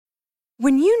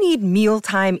When you need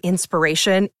mealtime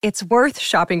inspiration, it's worth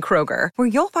shopping Kroger, where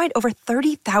you'll find over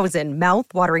 30,000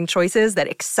 mouth-watering choices that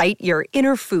excite your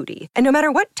inner foodie. And no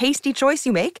matter what tasty choice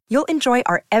you make, you'll enjoy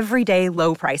our everyday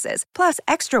low prices, plus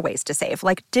extra ways to save,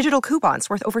 like digital coupons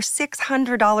worth over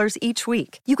 $600 each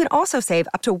week. You can also save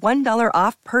up to $1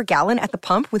 off per gallon at the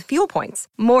pump with fuel points.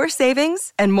 More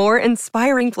savings and more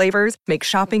inspiring flavors make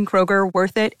shopping Kroger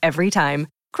worth it every time.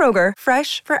 Kroger,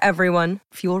 fresh for everyone.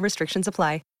 Fuel restrictions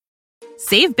apply.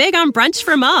 Save big on brunch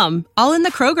for mom, all in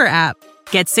the Kroger app.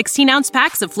 Get 16-ounce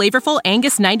packs of flavorful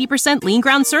Angus 90% lean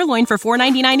ground sirloin for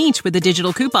 $4.99 each with a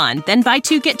digital coupon. Then buy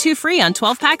 2, get 2 free on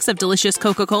 12 packs of delicious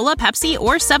Coca-Cola, Pepsi,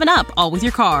 or 7-Up, all with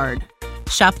your card.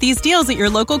 Shop these deals at your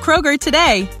local Kroger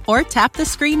today, or tap the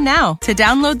screen now to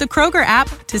download the Kroger app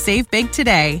to save big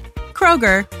today.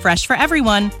 Kroger, fresh for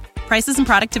everyone. Prices and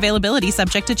product availability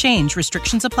subject to change.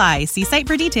 Restrictions apply. See site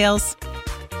for details.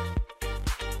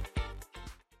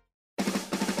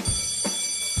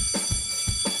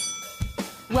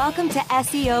 Welcome to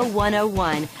SEO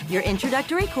 101, your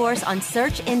introductory course on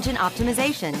search engine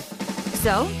optimization.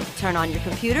 So, turn on your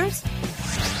computers,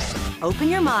 open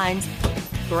your minds,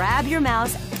 grab your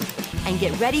mouse, and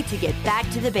get ready to get back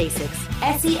to the basics.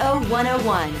 SEO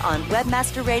 101 on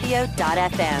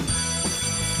webmasterradio.fm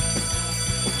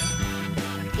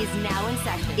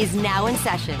is now in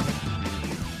session.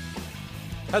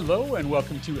 Hello and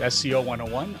welcome to SEO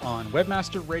 101 on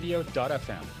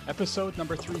webmasterradio.fm, episode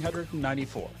number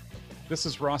 394. This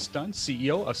is Ross Dunn,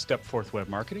 CEO of Stepforth Web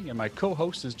Marketing, and my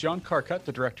co-host is John Carcutt,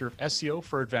 the Director of SEO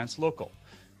for Advanced Local.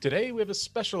 Today, we have a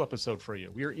special episode for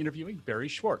you. We are interviewing Barry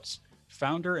Schwartz,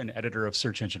 founder and editor of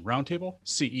Search Engine Roundtable,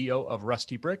 CEO of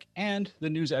Rusty Brick, and the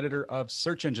news editor of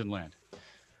Search Engine Land.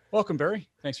 Welcome, Barry.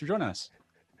 Thanks for joining us.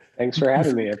 Thanks for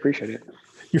having me. I appreciate it.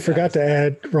 You forgot to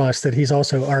add, Ross, that he's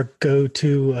also our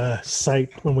go-to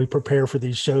site when we prepare for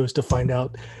these shows to find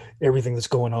out everything that's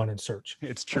going on in search.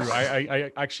 It's true.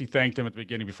 I actually thanked him at the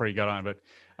beginning before he got on, but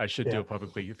I should do it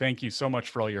publicly. Thank you so much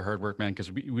for all your hard work, man, because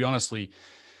we honestly,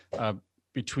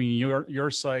 between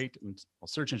your site and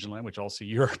Search Engine Land, which also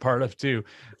you're a part of too,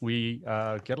 we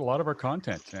get a lot of our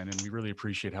content, and we really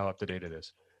appreciate how up-to-date it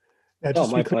is.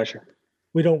 My pleasure.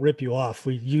 We don't rip you off.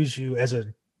 We use you as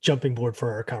a jumping board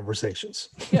for our conversations.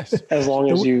 Yes. As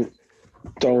long as you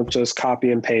don't just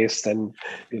copy and paste, and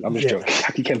I'm just joking.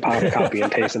 You can copy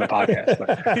and paste in a podcast.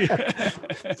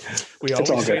 But we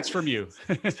always say it's from you.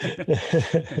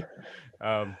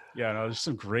 There's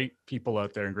some great people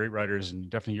out there and great writers, and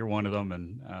definitely you're one of them.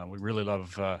 And we really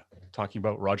love talking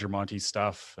about Roger Monte's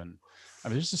stuff. And I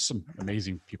mean, there's just some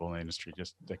amazing people in the industry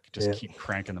that keep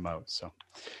cranking them out. So.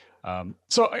 I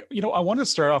want to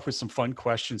start off with some fun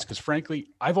questions because, frankly,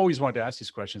 I've always wanted to ask these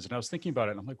questions, and I was thinking about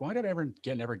it. And I'm like, why did I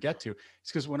never get to?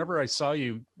 It's because whenever I saw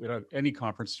you at any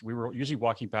conference, we were usually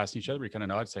walking past each other. We kind of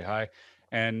nod, say hi,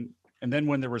 and then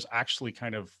when there was actually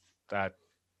kind of that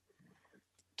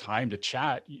time to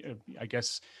chat, I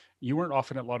guess you weren't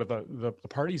often at a lot of the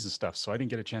parties and stuff, so I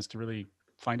didn't get a chance to really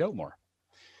find out more.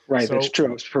 Right, that's true.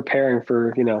 I was preparing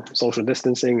for social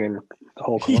distancing and the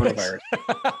whole coronavirus. Yes.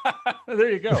 There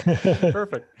you go.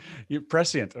 Perfect. You're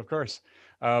prescient, of course.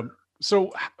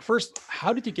 So first,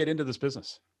 how did you get into this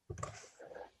business?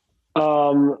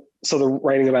 So the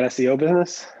writing about SEO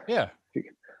business? Yeah.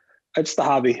 It's the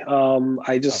hobby.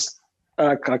 I just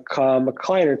a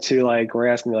client or two were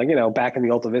asking me back in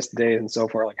the Alta Vista days and so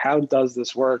forth, how does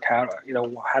this work? How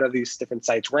do these different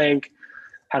sites rank?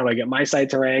 How do I get my site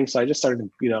to rank? So I just started,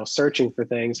 searching for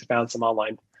things. I found some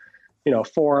online,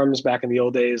 forums back in the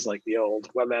old days, like the old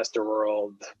Webmaster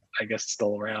World, I guess it's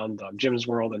still around, Jim's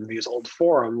World, and these old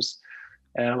forums.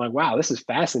 And I'm like, wow, this is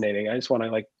fascinating. I just want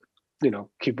to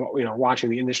keep, watching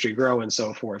the industry grow and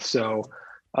so forth. So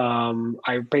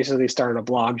I basically started a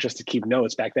blog just to keep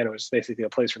notes. Back then, it was basically a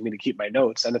place for me to keep my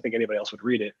notes. I don't think anybody else would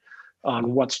read it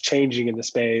on what's changing in the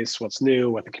space, what's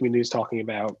new, what the community is talking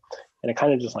about. And it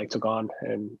kind of just took on,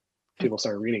 and people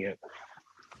started reading it.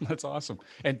 That's awesome.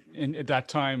 And at that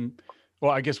time,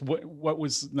 well, I guess what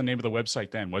was the name of the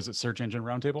website then? Was it Search Engine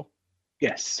Roundtable?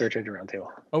 Yes, Search Engine Roundtable.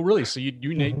 Oh, really? So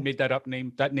you made that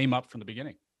name up from the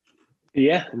beginning?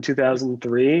 Yeah, in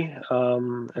 2003,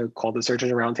 I called the Search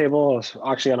Engine Roundtable. I was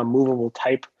actually on a movable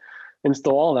type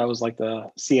install. That was like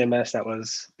the CMS that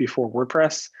was before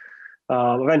WordPress.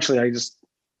 Eventually, I just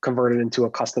converted into a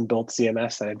custom built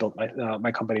CMS that I built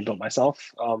my company built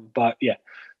myself. But yeah,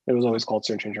 it was always called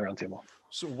Search Engine Roundtable.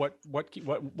 So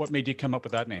what made you come up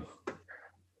with that name?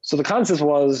 So the concept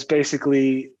was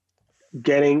basically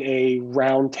getting a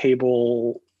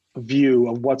roundtable view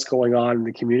of what's going on in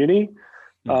the community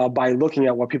by looking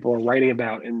at what people are writing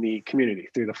about in the community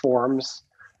through the forums,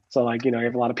 So like, you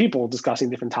have a lot of people discussing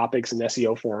different topics in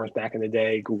SEO forums back in the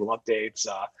day, Google updates,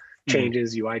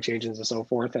 changes, UI changes, and so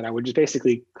forth. And I would just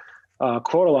basically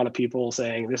quote a lot of people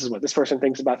saying, this is what this person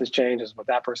thinks about this change, this is what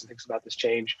that person thinks about this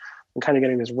change, and kind of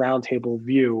getting this roundtable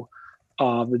view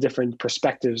of the different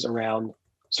perspectives around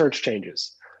search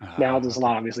changes. Now there's a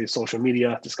lot, obviously, social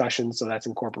media discussions, so that's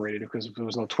incorporated because there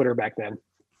was no Twitter back then.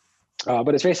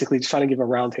 But it's basically just trying to give a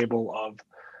roundtable of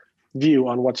view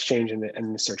on what's changed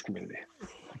in the search community.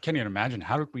 I can't even imagine,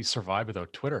 how did we survive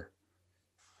without Twitter?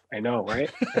 I know, right?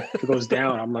 If it goes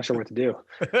down, I'm not sure what to do.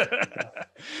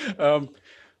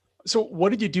 So what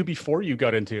did you do before you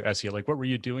got into SEO? Like, what were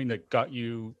you doing that got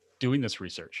you doing this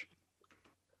research?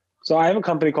 So I have a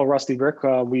company called Rusty Brick.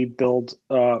 We build,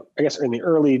 I guess in the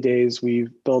early days, we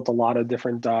built a lot of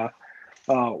different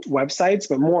websites,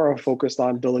 but more focused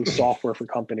on building software for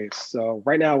companies. So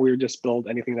right now we just build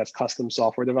anything that's custom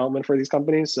software development for these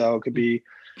companies. So it could be,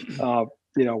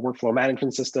 workflow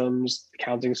management systems,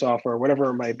 accounting software, whatever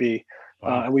it might be.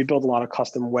 Wow. And we build a lot of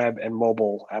custom web and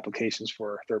mobile applications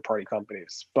for third-party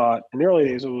companies. But in the early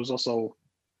days, there wasn't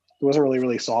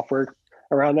really software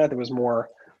around that. There was more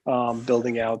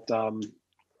building out high-end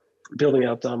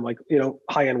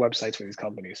websites for these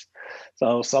companies.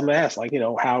 So some asked,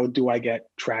 how do I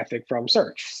get traffic from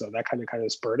search? So that kind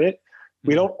of spurred it.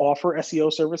 We don't offer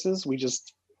SEO services.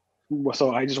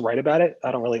 So I just write about it.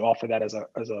 I don't really offer that as a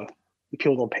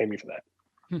people don't pay me for that.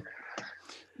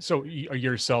 So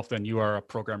yourself, then you are a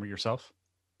programmer yourself?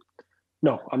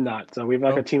 No, I'm not. So we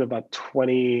have a team of about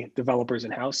 20 developers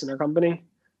in-house in our company.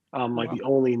 I'm the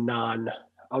only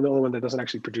one that doesn't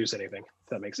actually produce anything. If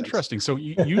that makes sense. Interesting. So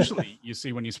usually you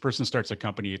see when this person starts a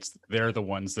company, they're the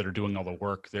ones that are doing all the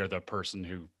work. They're the person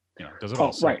who does it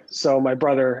all. Right. So my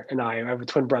brother and I have a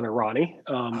twin brother, Ronnie,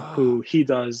 who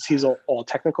he's all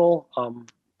technical,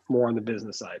 more on the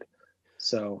business side.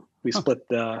 So we split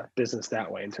the business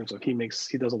that way in terms of he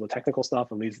does all the technical stuff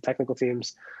and leads the technical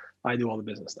teams. I do all the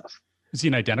business stuff. Is he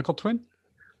an identical twin?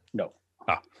 No.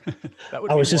 Oh,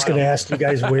 I was just going to ask, you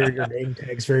guys wear your name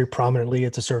tags very prominently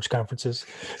at the search conferences?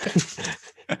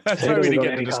 That's why we didn't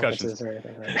get into discussions. Or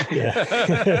anything, right?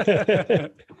 Yeah.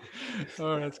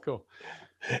 Oh, that's cool.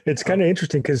 It's kind of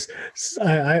interesting because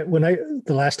the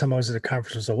last time I was at a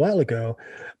conference was a while ago,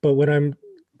 but when I'm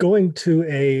going to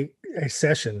a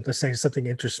session, let's say something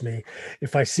interests me,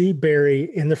 if I see Barry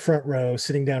in the front row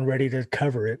sitting down ready to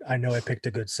cover it, I know I picked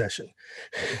a good session.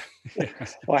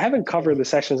 Well, I haven't covered the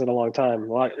sessions in a long time.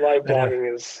 Live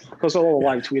blogging because of all the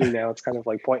live tweeting now, it's kind of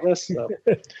like pointless. So.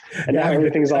 And now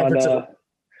everything's on.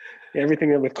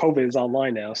 Everything with COVID is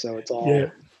online now, so it's all.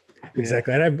 Yeah.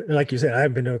 Exactly. And like you said, I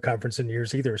haven't been to a conference in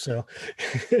years either. So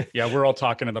yeah, we're all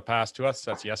talking in the past. To us,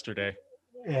 that's yesterday.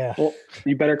 Yeah. Well,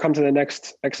 you better come to the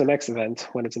next XMX event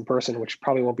when it's in person, which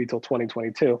probably won't be till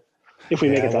 2022, if we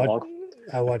make it that long.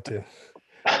 I want to.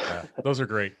 Yeah, those are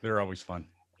great. They're always fun.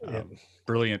 Yeah.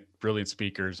 Brilliant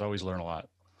speakers. Always learn a lot.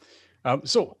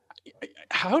 So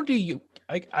how do you,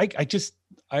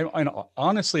 I'm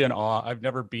honestly in awe. I've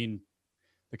never been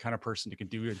the kind of person who can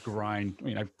do a grind. I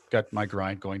mean, I've got my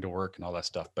grind going to work and all that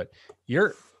stuff, but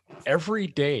you're every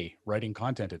day writing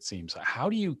content, it seems. How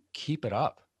do you keep it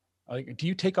up? Like, do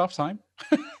you take off time?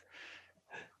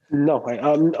 No,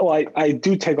 I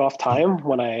do take off time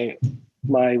when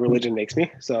my religion makes me.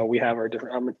 So we have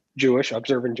I'm a Jewish,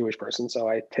 observant Jewish person. So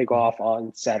I take off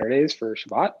on Saturdays for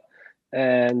Shabbat,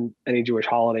 and any Jewish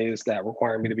holidays that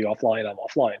require me to be offline, I'm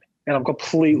offline. And I'm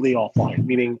completely offline,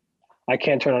 meaning I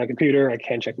can't turn on a computer. I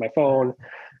can't check my phone.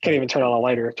 Can't even turn on a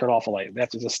light or turn off a light. They have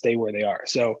to just stay where they are.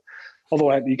 So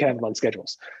although you can have them on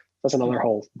schedules, that's another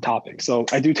whole topic. So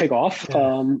I do take off,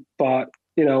 but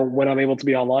when I'm able to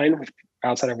be online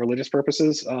outside of religious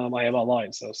purposes, I am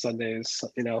online. So Sundays,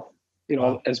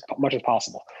 as much as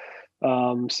possible.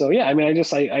 So yeah, I mean,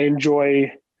 I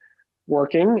enjoy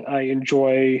working. I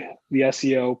enjoy the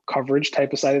SEO coverage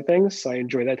type of side of things. So I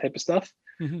enjoy that type of stuff.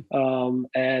 Mm-hmm.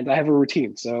 And I have a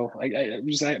routine. So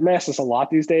I'm asked this a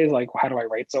lot these days, like, how do I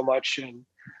write so much? And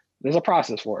there's a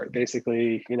process for it.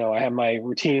 Basically, I have my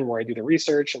routine where I do the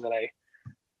research and then I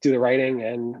do the writing,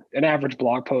 and an average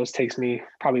blog post takes me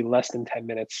probably less than 10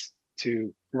 minutes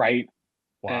to write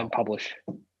and publish.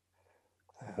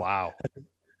 Wow.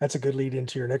 That's a good lead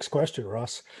into your next question,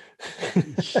 Ross.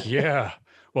 Yeah.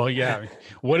 Well, yeah.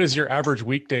 What does your average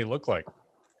weekday look like?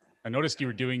 I noticed you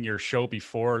were doing your show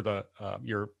before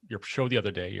your show the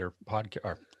other day, your podcast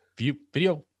or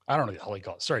video. I don't know what the hell you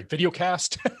call it. Sorry, video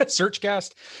cast, search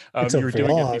cast. You were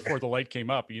doing it before the light came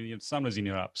up. The sun was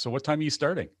even up. So what time are you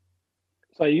starting?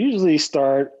 So I usually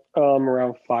start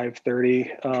around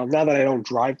 5:30. Now that I don't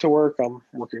drive to work, I'm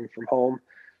working from home.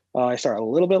 I start a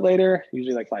little bit later,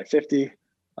 usually like 5:50.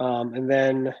 And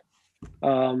then,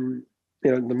 the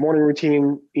morning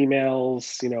routine,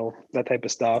 emails, that type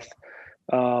of stuff.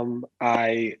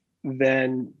 I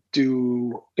then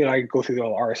do, I go through the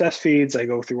RSS feeds. I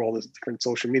go through all this different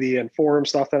social media and forum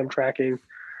stuff that I'm tracking,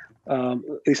 at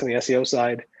least on the SEO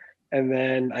side. And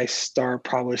then I start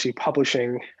probably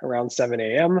publishing around 7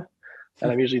 a.m.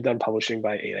 and I'm usually done publishing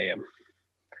by 8 a.m.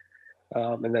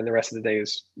 And then the rest of the day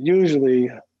is usually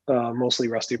mostly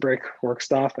Rusty Brick work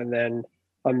stuff, and then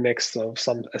a mix of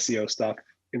some SEO stuff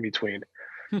in between.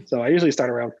 So I usually start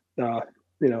around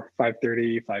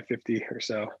 5:30, 5:50 or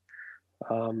so.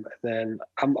 And then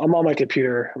I'm on my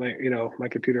computer, my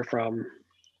computer from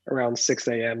around 6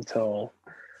 a.m. till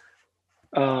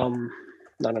I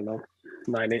don't know,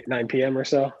 9 p.m. or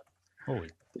so. Holy.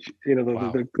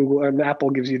 Wow. The Google and Apple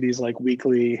gives you these like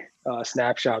weekly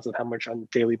snapshots of how much on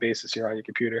a daily basis you're on your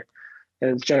computer.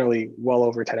 And it's generally well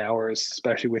over 10 hours,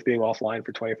 especially with being offline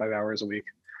for 25 hours a week.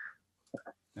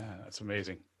 Yeah, that's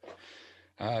amazing.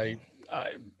 I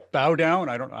bow down.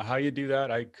 I don't know how you do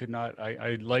that. I could not.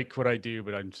 I like what I do,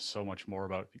 but I'm just so much more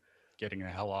about getting the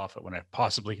hell off it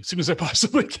as soon as I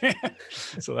possibly can.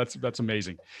 So that's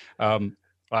amazing.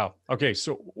 Wow. Okay.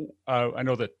 So I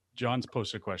know that John's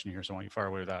posted a question here, so why don't you fire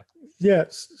away with that? Yeah.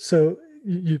 So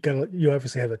you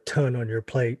obviously have a ton on your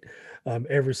plate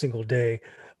every single day.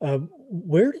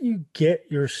 Where do you get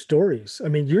your stories? I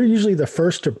mean, you're usually the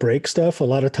first to break stuff a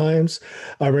lot of times.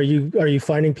 Are you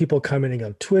finding people commenting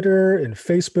on Twitter and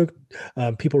Facebook,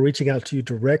 people reaching out to you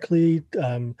directly?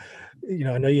 I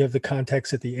know you have the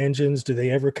contacts at the engines. Do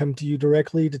they ever come to you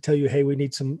directly to tell you, hey, we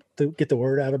need to get the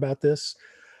word out about this?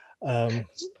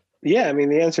 Yeah, I mean,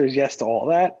 the answer is yes to all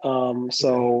that.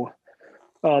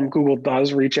 Google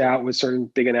does reach out with certain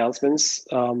big announcements.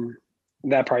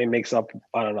 That probably makes up,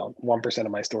 1%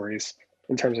 of my stories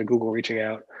in terms of Google reaching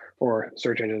out or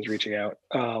search engines reaching out.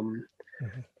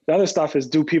 The other stuff is,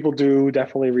 people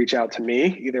definitely reach out to me,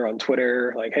 either on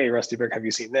Twitter, like, hey, Rusty Brick, have you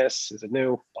seen this? Is it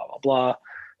new? Blah, blah,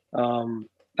 blah.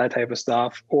 That type of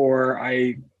stuff. Or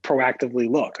I proactively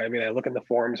look. I mean, I look in the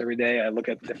forums every day.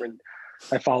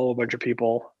 I follow a bunch of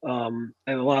people. And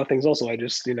a lot of things also, I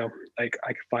just, I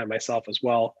can find myself as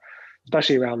well,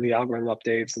 especially around the algorithm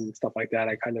updates and stuff like that.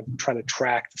 I kind of try to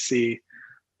track to see,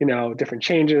 different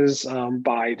changes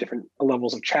by different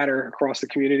levels of chatter across the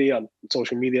community on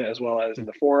social media, as well as in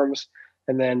the forums,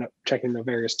 and then checking the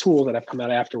various tools that have come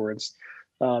out afterwards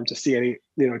to see any,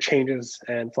 changes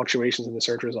and fluctuations in the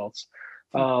search results.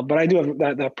 But I do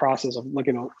have that process of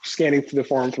scanning through the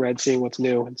forum thread, seeing what's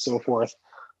new and so forth.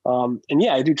 And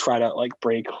yeah, I do try to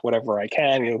break whatever I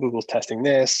can. Google's testing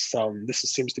this. This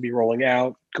seems to be rolling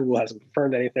out. Google hasn't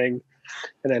confirmed anything,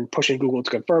 and then pushing Google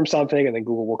to confirm something, and then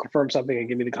Google will confirm something and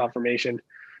give me the confirmation,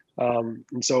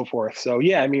 and so forth. So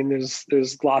yeah, I mean,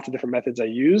 there's lots of different methods I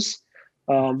use,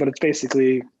 but it's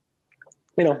basically,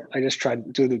 I just try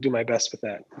to do my best with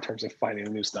that in terms of finding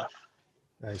the new stuff.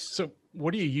 Nice. So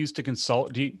what do you use to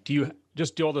consult? Do you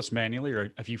just do all this manually,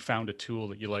 or have you found a tool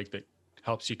that you like that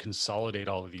helps you consolidate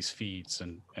all of these feeds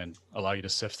and allow you to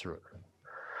sift through it?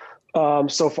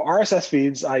 So for RSS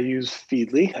feeds, I use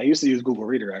Feedly. I used to use Google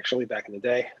Reader actually back in the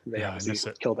day. They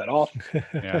obviously killed that off.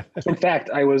 Yeah. In fact,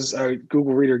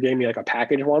 Google Reader gave me a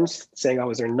package once saying I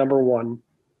was their number one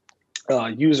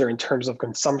user in terms of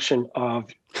consumption of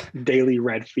daily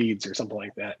read feeds or something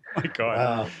like that. Oh my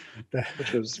God.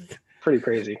 Which was pretty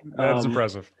crazy. That's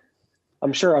impressive.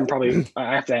 I'm sure I should probably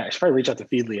reach out to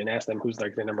Feedly and ask them who's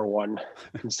the number one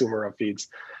consumer of feeds.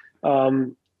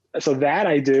 So that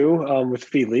I do with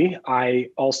Feedly. I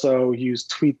also use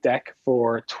TweetDeck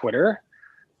for Twitter.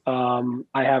 I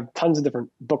have tons of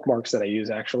different bookmarks that I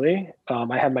use actually.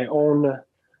 I have my own,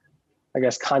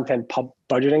 content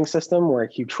budgeting system where I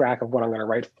keep track of what I'm going to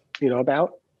write,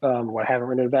 about, what I haven't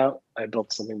written about. I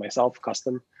built something myself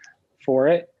custom for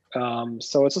it.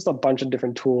 So it's just a bunch of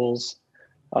different tools.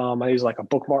 I use a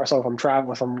bookmark. So if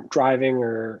I'm driving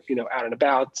or, out and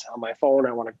about on my phone,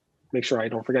 I want to make sure I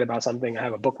don't forget about something. I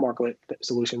have a bookmarklet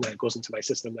solution that goes into my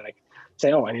system that I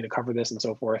say, oh, I need to cover this and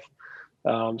so forth.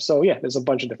 So yeah, there's a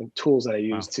bunch of different tools that I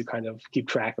use to kind of keep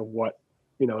track of what,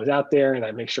 is out there. And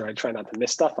I make sure I try not to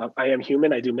miss stuff. I am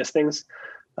human. I do miss things.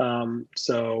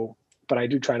 But I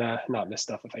do try to not miss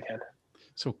stuff if I can.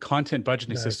 So content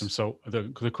budgeting system. So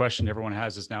the question everyone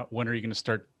has is now, when are you going to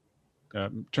start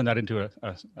turn that into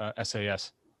a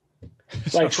SAS?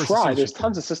 So I try. There's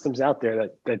tons of systems out there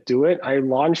that do it. I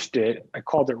launched it. I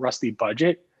called it Rusty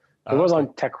Budget. It was on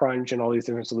TechCrunch and all these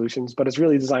different solutions, but it's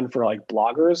really designed for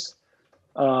bloggers.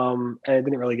 And it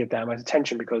didn't really get that much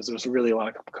attention because there was really a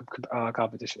lot of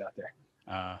competition out there.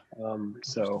 Yeah.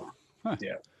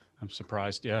 I'm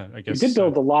surprised. Yeah, I We guess did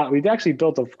build a lot. We've actually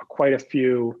built quite a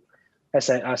few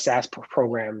SaaS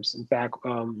programs. In fact,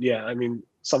 I mean,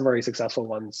 some very successful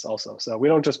ones also. So we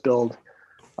don't just build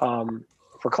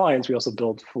for clients, we also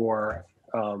build for,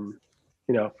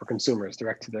 for consumers,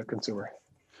 direct to the consumer.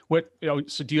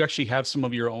 So do you actually have some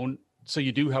of your own? So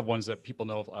you do have ones that people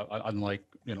know of, unlike,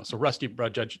 so Rusty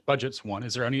Budget's one.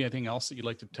 Is there anything else that you'd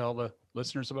like to tell the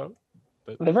listeners about?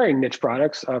 They're very niche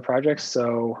projects.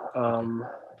 So, I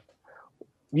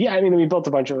mean, we built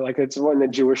a bunch of, like, it's one in the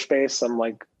Jewish space, some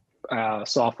like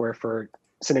software for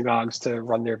synagogues to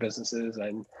run their businesses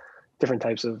and different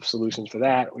types of solutions for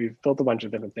that. We've built a bunch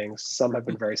of different things. Some have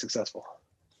been very successful.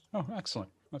 Oh, excellent.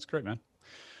 That's great, man.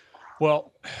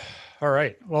 Well, all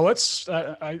right. Well,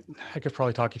 I could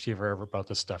probably talk to you forever about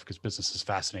this stuff because business is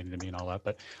fascinating to me and all that,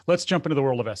 but let's jump into the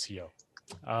world of SEO.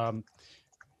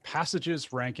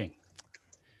 Passages ranking.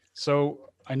 So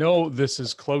I know this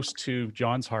is close to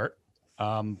John's heart,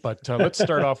 but let's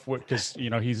start off with, because,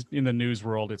 he's in the news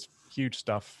world. It's huge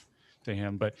stuff to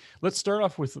him, but let's start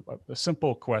off with a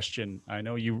simple question. I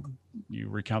know you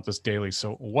recount this daily.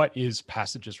 So what is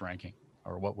passages ranking,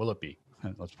 or what will it be?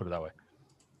 Let's put it that way.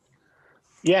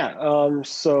 Yeah.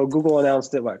 So Google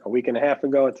announced it like a week and a half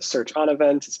ago at the Search On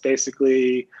event. It's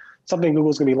basically something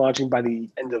Google's going to be launching by the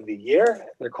end of the year.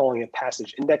 They're calling it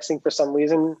passage indexing for some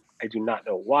reason. I do not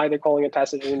know why they're calling it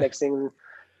passage indexing.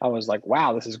 I was like,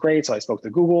 wow, this is great. So I spoke to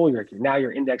Google.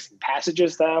 You're indexing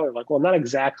passages now. They're like, well, not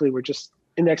exactly. We're just,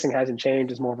 indexing hasn't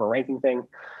changed. It's more of a ranking thing.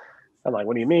 I'm like,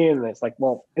 what do you mean? And it's like,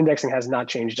 well, indexing has not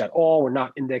changed at all. We're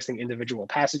not indexing individual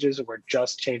passages. We're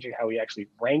just changing how we actually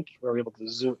rank. We're able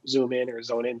to zoom in or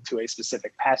zone into a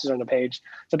specific passage on the page.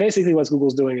 So basically what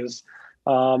Google's doing is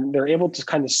they're able to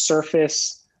kind of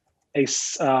surface a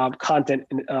content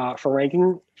for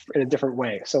ranking in a different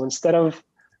way. So instead of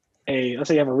let's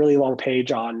say you have a really long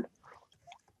page on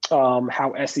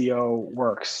how SEO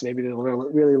works, maybe there's a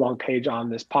really long page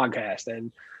on this podcast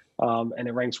and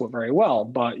it ranks very well,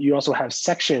 but you also have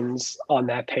sections on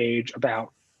that page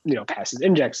about, passage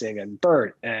indexing and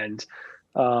BERT and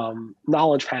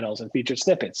knowledge panels and featured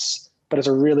snippets, but it's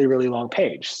a really, really long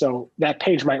page. So that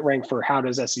page might rank for how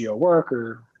does SEO work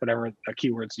or whatever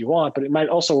keywords you want, but it might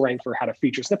also rank for how do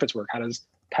feature snippets work? How does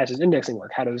passage indexing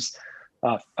work? How does,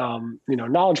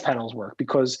 knowledge panels work?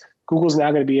 Because Google's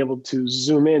now going to be able to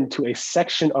zoom into a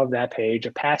section of that page,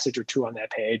 a passage or two on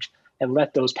that page, and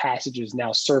let those passages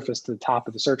now surface to the top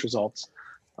of the search results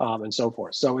and so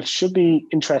forth. So it should be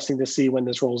interesting to see when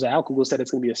this rolls out. Google said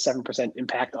it's going to be a 7%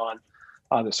 impact on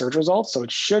the search results. So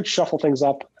it should shuffle things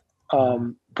up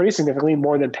pretty significantly,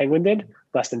 more than Penguin did,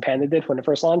 less than Panda did when it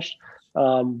first launched.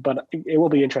 But it will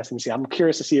be interesting to see. I'm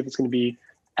curious to see if it's going to be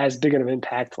as big of an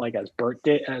impact like as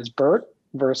BERT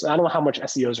versus, I don't know how much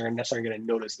SEOs are necessarily going to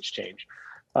notice this change,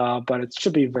 but it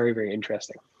should be very, very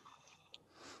interesting.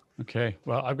 Okay.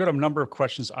 Well, I've got a number of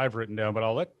questions I've written down, but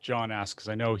I'll let John ask because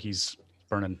I know he's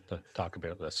burning to talk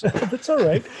about this. That's all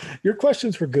right. Your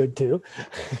questions were good too.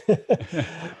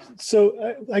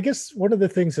 So I guess one of the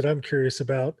things that I'm curious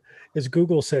about is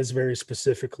Google says very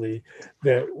specifically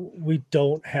that we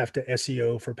don't have to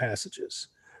SEO for passages.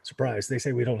 Surprise. They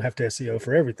say we don't have to SEO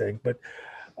for everything, but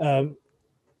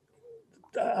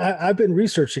I've been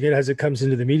researching it as it comes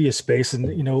into the media space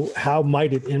and, how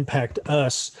might it impact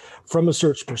us from a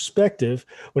search perspective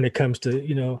when it comes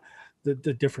to,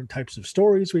 the different types of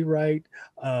stories we write.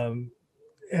 And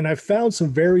I've found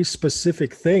some very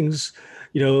specific things,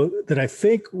 that I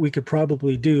think we could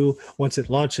probably do once it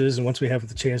launches and once we have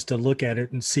the chance to look at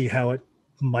it and see how it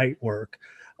might work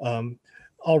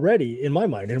already in my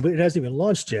mind. And it hasn't even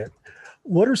launched yet.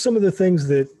 What are some of the things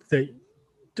that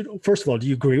first of all, do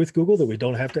you agree with Google that we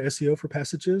don't have to SEO for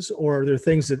passages, or are there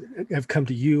things that have come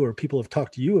to you or people have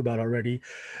talked to you about already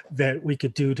that we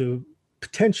could do to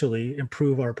potentially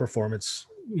improve our performance,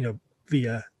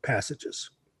 via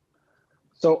passages?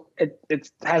 So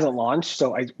it hasn't launched,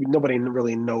 so nobody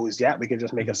really knows yet. We can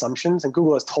just make assumptions. And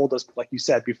Google has told us, like you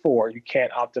said before, you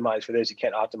can't optimize for this, you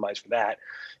can't optimize for that,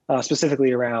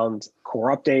 specifically around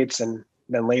core updates. And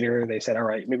then later they said, all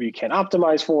right, maybe you can't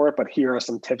optimize for it, but here are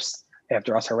some tips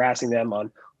after us harassing them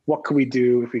on what could we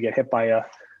do if we get hit by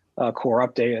a core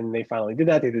update. And they finally did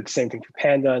that. They did the same thing for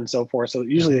Panda and so forth. So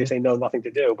usually they say no, nothing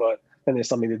to do, but then there's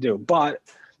something to do. But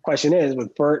question is,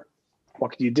 with BERT,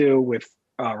 what could you do with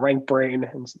RankBrain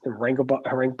and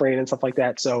RankBrain and stuff like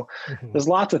that? So there's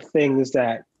lots of things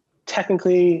that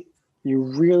technically you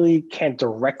really can't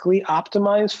directly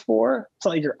optimize for. It's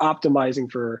not like you're optimizing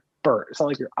for BERT. It's not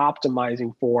like you're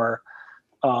optimizing for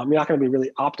you're not going to be really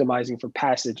optimizing for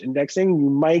passage indexing. You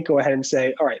might go ahead and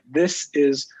say, all right, this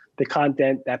is the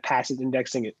content that passage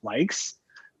indexing it likes.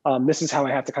 This is how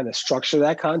I have to kind of structure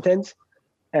that content.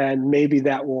 And maybe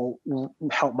that will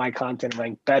help my content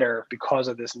rank better because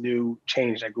of this new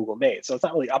change that Google made. So it's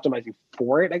not really optimizing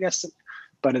for it, I guess,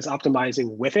 but it's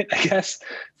optimizing with it, I guess.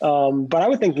 But I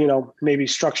would think, maybe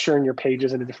structuring your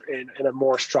pages in a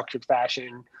more structured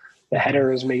fashion. The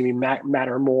headers maybe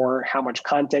matter more, how much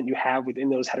content you have within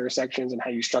those header sections and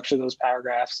how you structure those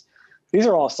paragraphs. These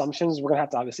are all assumptions. We're gonna have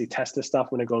to obviously test this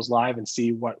stuff when it goes live and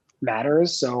see what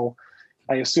matters. So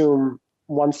I assume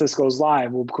once this goes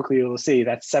live, we'll quickly be able to see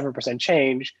that 7%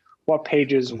 change, what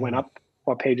pages went up,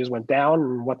 what pages went down,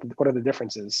 and what are the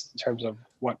differences in terms of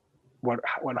what went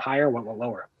higher, what went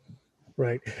lower.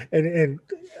 Right. And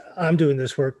I'm doing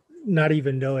this work not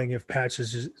even knowing if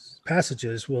passages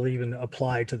will even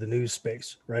apply to the news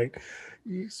space, right?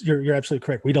 You're absolutely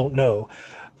correct. We don't know.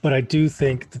 But I do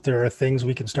think that there are things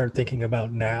we can start thinking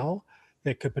about now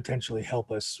that could potentially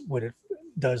help us when it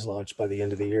does launch by the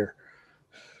end of the year.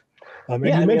 And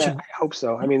you mentioned, I hope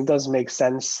so. I mean, it does make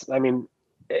sense. I mean,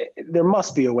 there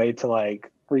must be a way to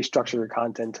like restructure your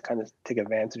content to kind of take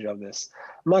advantage of this.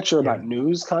 I'm not sure about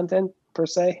news content per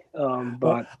se,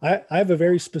 but I have a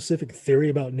very specific theory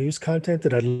about news content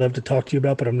that I'd love to talk to you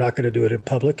about, but I'm not going to do it in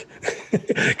public.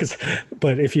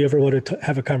 But if you ever want to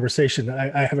have a conversation,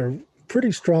 I have a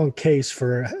pretty strong case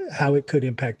for how it could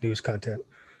impact news content.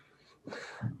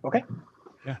 Okay.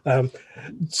 Yeah.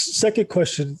 Second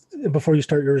question before you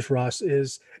start yours, Ross,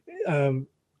 is Don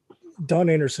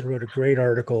Anderson wrote a great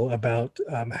article about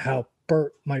how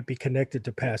BERT might be connected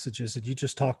to passages, and you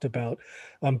just talked about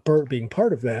BERT being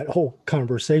part of that whole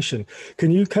conversation.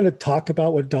 Can you kind of talk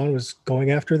about what Don was going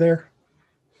after there?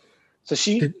 So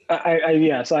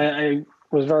I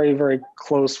was very, very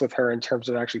close with her in terms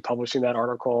of actually publishing that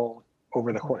article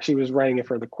over the course. She was writing it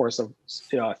for the course of,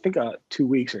 I think 2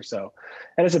 weeks or so.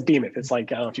 And it's a behemoth. It's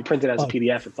like, I don't know, if you print it as a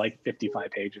PDF, it's like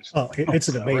 55 pages. Oh, it's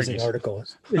an amazing article.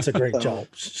 It's a great job.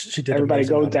 She did. Everybody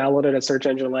go download it at Search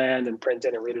Engine Land and print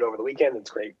it and read it over the weekend. It's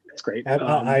great. It's great.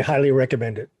 I highly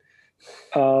recommend it.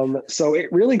 So it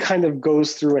really kind of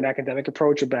goes through an academic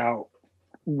approach about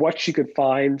what she could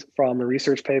find from the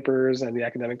research papers and the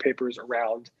academic papers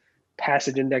around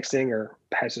passage indexing or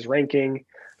passage ranking,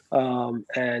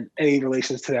 and any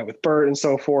relations to that with BERT and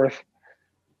so forth.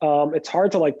 It's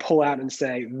hard to like pull out and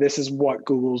say, this is what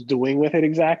Google's doing with it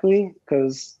exactly,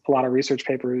 because a lot of research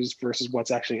papers versus what's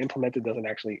actually implemented doesn't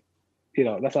actually,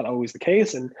 that's not always the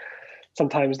case. And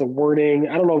sometimes the wording,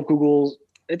 I don't know if Google's,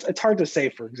 it's hard to say,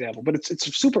 for example, but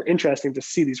it's super interesting to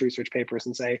see these research papers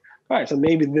and say, all right, so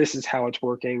maybe this is how it's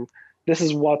working. This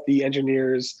is what the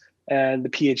engineers and the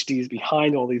PhDs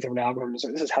behind all these different algorithms,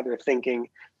 or this is how they're thinking.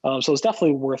 So it's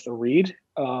definitely worth a read.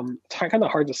 It's kind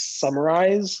of hard to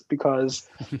summarize because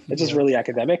it's just really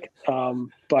academic.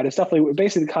 But it's definitely,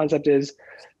 basically the concept is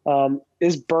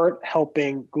BERT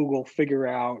helping Google figure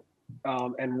out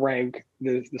and rank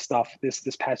the stuff, this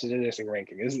passage indexing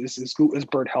ranking? Is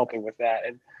BERT helping with that?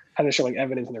 And kind of showing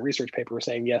evidence in the research paper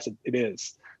saying, yes, it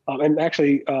is. And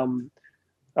actually, Dawn's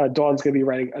going to be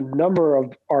writing a number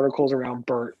of articles around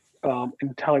BERT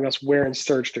and telling us where in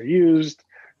search they're used,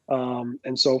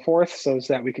 and so forth, so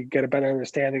that we could get a better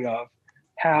understanding of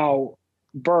how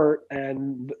BERT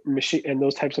and machine and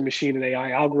those types of machine and AI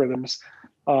algorithms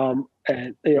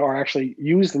and they are actually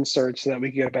used in search, so that we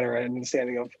can get a better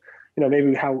understanding of,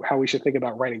 maybe how we should think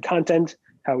about writing content,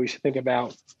 how we should think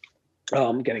about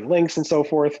getting links and so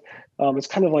forth. It's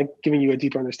kind of like giving you a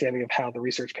deeper understanding of how the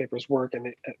research papers work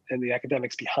and the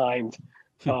academics behind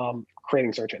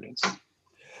creating search engines.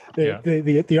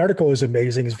 The article is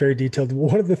amazing. It's very detailed.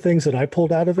 One of the things that I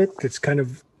pulled out of it that's kind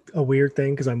of a weird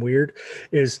thing, because I'm weird,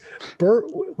 is BERT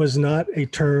was not a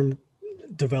term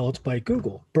developed by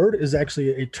Google. BERT is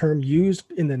actually a term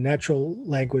used in the natural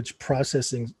language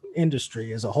processing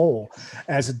industry as a whole,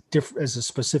 as a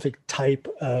specific type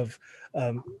of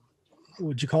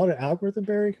would you call it an algorithm,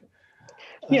 Barry?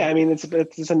 Yeah, I mean it's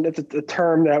a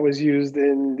term that was used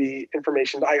in the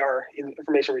information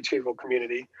retrieval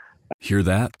community. Hear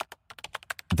that?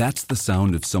 That's the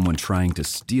sound of someone trying to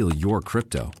steal your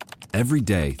crypto. Every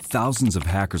day, thousands of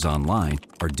hackers online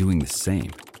are doing the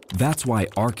same. That's why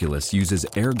Arculus uses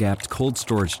air-gapped cold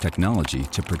storage technology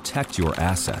to protect your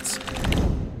assets.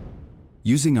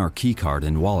 Using our keycard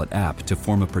and wallet app to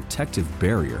form a protective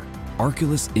barrier,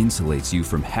 Arculus insulates you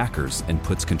from hackers and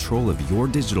puts control of your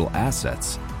digital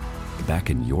assets back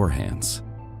in your hands.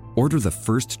 Order the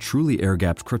first truly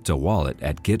air-gapped crypto wallet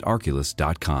at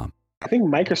getarculus.com. I think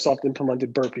Microsoft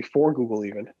implemented BERT before Google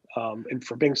even,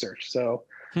 for Bing search. So,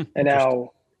 and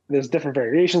now there's different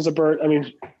variations of BERT. I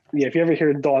mean, yeah, if you ever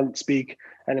hear Dawn speak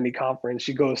at any conference,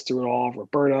 she goes through it all.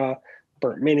 Roberta,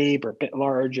 BERT Mini, BERT Bit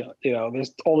Large.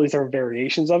 There's all these different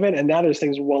variations of it, and now there's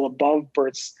things well above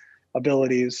BERT's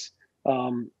abilities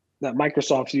that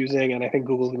Microsoft's using, and I think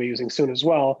Google's gonna be using soon as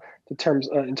well, in terms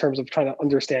of trying to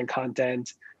understand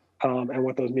content and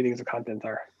what those meanings of content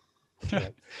are.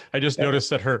 I just noticed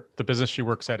that the business she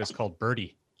works at is called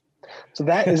Birdie. So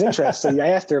that is interesting. I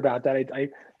asked her about that. I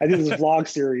did this vlog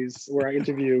series where I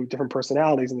interview different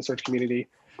personalities in the search community.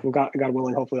 God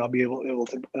willing, hopefully I'll be able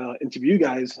to interview you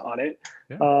guys on it.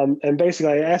 Yeah. And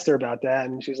basically I asked her about that,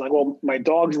 and she's like, well, my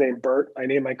dog's named Bert. I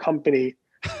named my company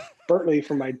Bertley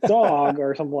for my dog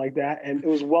or something like that. And it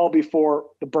was well before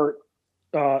the Bert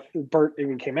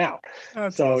even came out.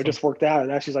 That's so awesome. It just worked out. And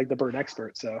now she's like the Bert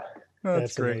expert. So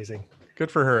that's great. Amazing. Good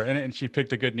for her. And she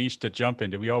picked a good niche to jump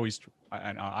into. I always,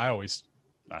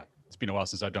 it's been a while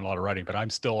since I've done a lot of writing, but I'm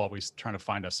still always trying to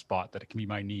find a spot that it can be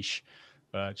my niche.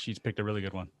 She's picked a really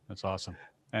good one. That's awesome.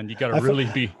 And you got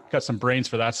to got some brains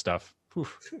for that stuff.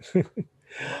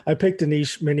 I picked a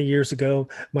niche many years ago.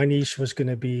 My niche was going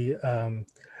to be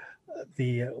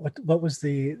what was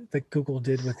that Google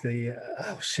did with the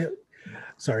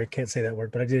sorry, I can't say that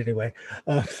word, but I did anyway.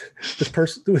 The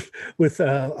person with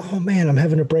oh man, I'm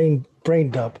having a brain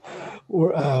dump.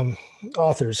 Or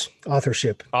authorship. I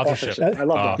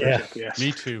love authorship. Yeah.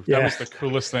 Me too. That was the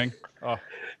coolest thing. Oh.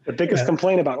 The biggest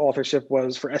complaint about authorship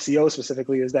was for SEO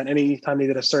specifically is that any time they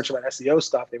did a search about SEO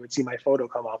stuff, they would see my photo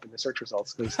come up in the search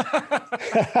results. Because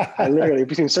I literally,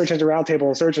 between Search Engine Roundtable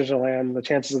and Search Engine Land, the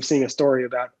chances of seeing a story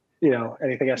about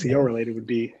anything SEO related would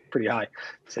be pretty high.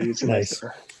 So you'd see nice.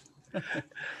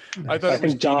 I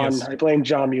blame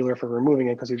John Mueller for removing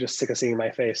it because he was just sick of seeing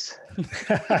my face.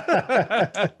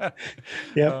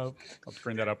 Yeah, I'll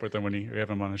bring that up with him when we have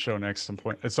him on the show at some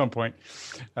point.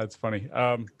 That's funny.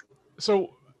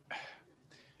 So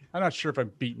I'm not sure if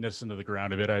I'm beating this into the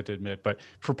ground a bit, I have to admit, but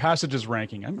for Passages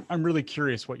ranking, I'm really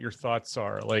curious what your thoughts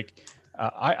are. Like,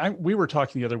 we were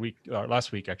talking the other week,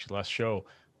 last show.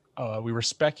 We were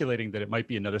speculating that it might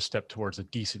be another step towards a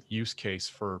decent use case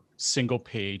for single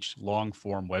page, long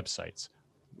form websites.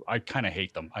 I kind of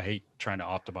hate them. I hate trying to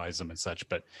optimize them and such,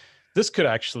 but this could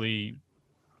actually,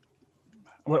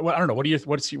 I don't know. What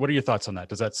are your thoughts on that?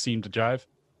 Does that seem to jive?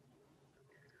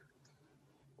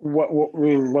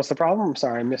 What's the problem? I'm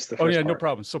sorry, I missed the first part. No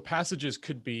problem. So Passages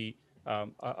could be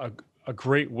a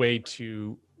great way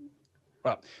to,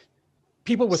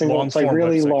 people with long form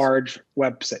really websites. Large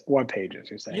web pages,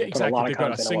 you're saying. Yeah, exactly. They've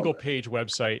got a single page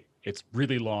website. It's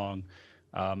really long,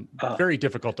 very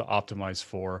difficult to optimize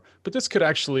for, but this could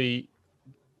actually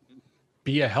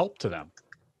be a help to them.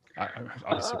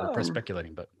 Obviously we're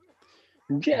speculating, but.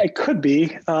 Yeah, it could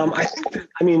be. I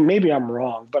think maybe I'm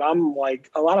wrong, but I'm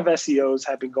like, a lot of SEOs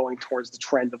have been going towards the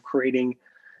trend of creating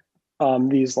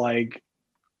these like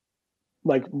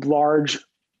large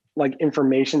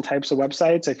information types of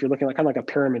websites. If you're looking at kind of like a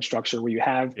pyramid structure where you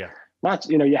have you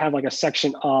have like a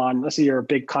section on, let's say you're a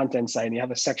big content site and you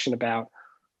have a section about,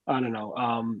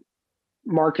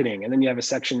 marketing, and then you have a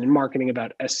section in marketing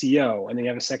about SEO, and then you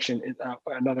have a section,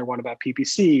 another one about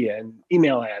PPC and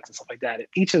email ads and stuff like that.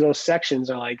 Each of those sections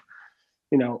are like,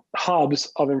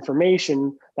 hubs of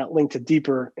information that link to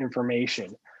deeper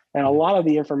information. And a lot of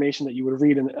the information that you would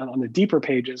read on the deeper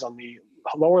pages, on the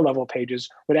lower level pages,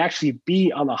 would actually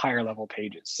be on the higher level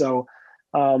pages. So,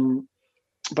 I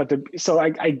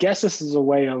guess this is a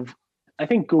way of, I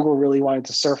think Google really wanted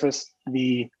to surface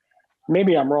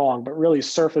maybe I'm wrong, but really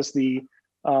surface the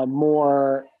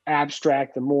more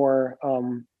abstract, the more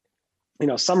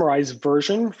summarized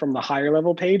version from the higher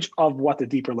level page of what the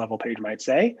deeper level page might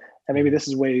say. And maybe this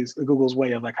is Google's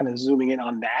way of like kind of zooming in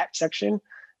on that section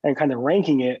and kind of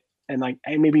ranking it, and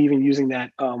maybe even using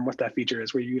that what that feature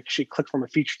is, where you actually click from a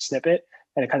featured snippet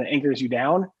and it kind of anchors you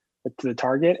down to the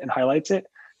target and highlights it.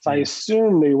 So I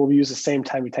assume they will use the same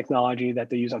type of technology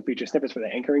that they use on featured snippets for the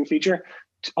anchoring feature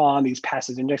on these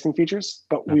passage indexing features,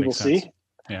 but we will see.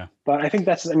 Yeah. But I think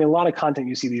that's, a lot of content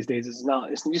you see these days it's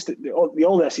just the old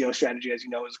SEO strategy, as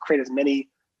you know, is create as many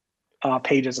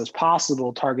pages as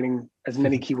possible, targeting as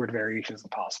many keyword variations as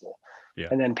possible. Yeah.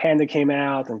 And then Panda came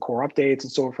out and core updates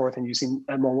and so forth. And you see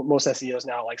most SEOs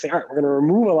now say, all right, we're going to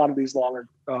remove a lot of these longer,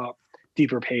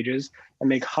 deeper pages and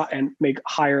make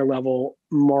higher level,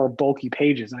 more bulky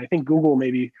pages. And I think Google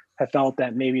maybe have felt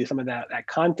that maybe some of that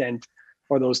content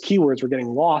or those keywords were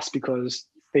getting lost because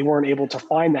they weren't able to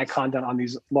find that content on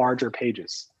these larger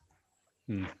pages.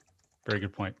 Very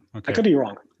good point. Okay. I could be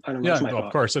wrong. I don't know. Yeah,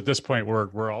 of course. At this point,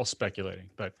 we're all speculating.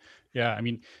 But yeah,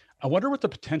 I wonder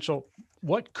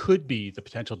what could be the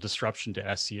potential disruption to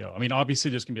SEO?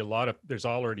 Obviously, there's going to be there's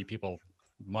already people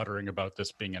muttering about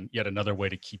this being yet another way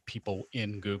to keep people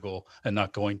in Google and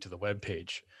not going to the web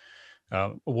page.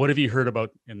 What have you heard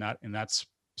about in that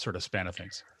sort of span of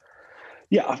things?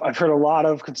 Yeah, I've heard a lot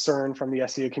of concern from the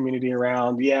SEO community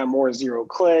around, more zero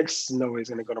clicks. Nobody's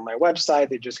going to go to my website.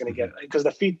 They're just going to get, because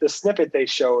the snippet they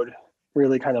showed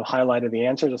really kind of highlighted the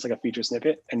answer, just like a feature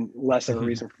snippet, and less of a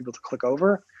reason for people to click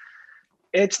over.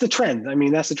 It's the trend. I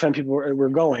mean, that's the trend people were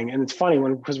going. And it's funny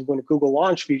because when Google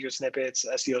launched feature snippets,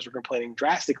 SEOs were complaining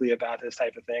drastically about this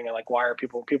type of thing. And like, why are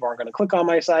people aren't going to click on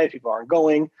my site? People aren't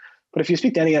going. But if you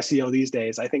speak to any SEO these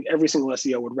days, I think every single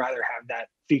SEO would rather have that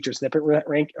feature snippet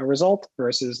rank a result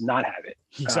versus not have it.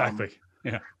 Exactly.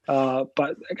 Yeah.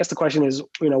 But I guess the question is,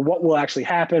 what will actually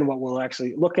happen? What we'll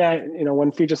actually look at?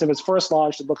 When feature snippets first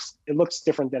launched, it looks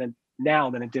different now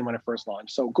than it did when it first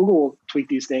launched. So Google will tweak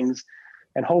these things,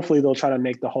 and hopefully they'll try to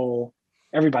make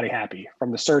everybody happy,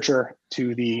 from the searcher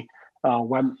to the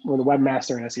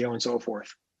webmaster and SEO and so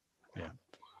forth. Yeah.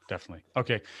 Definitely.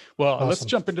 Okay. Well, awesome. Let's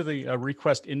jump into the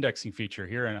request indexing feature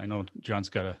here. And I know John's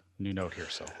got a new note here.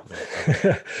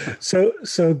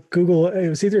 So Google, it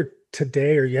was either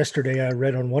today or yesterday, I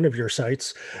read on one of your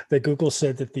sites that Google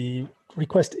said that the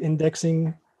request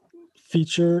indexing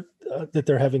feature that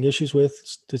they're having issues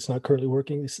with, it's not currently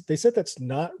working. They said that's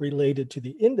not related to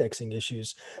the indexing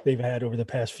issues they've had over the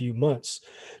past few months.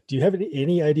 Do you have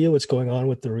any idea what's going on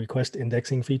with the request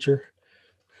indexing feature?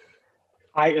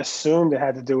 I assumed it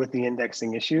had to do with the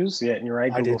indexing issues. Yeah, you're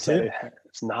right. Google said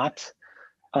it's not.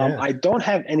 I don't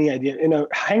have any idea. In a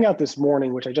Hangout this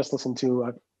morning, which I just listened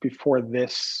to before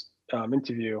this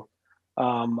interview,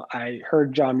 I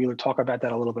heard John Mueller talk about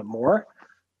that a little bit more.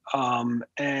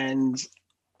 And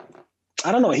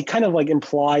I don't know, he kind of like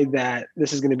implied that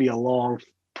this is going to be a long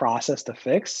process to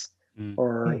fix,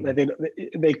 or that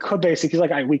they could basically,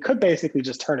 we could basically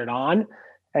just turn it on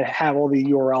and have all the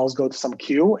URLs go to some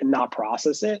queue and not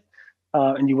process it,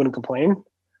 and you wouldn't complain.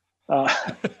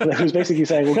 He was basically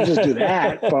saying, we can just do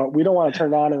that, but we don't want to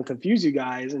turn it on and confuse you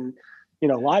guys and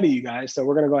lie to you guys. So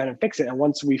we're going to go ahead and fix it. And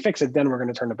once we fix it, then we're going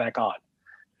to turn it back on.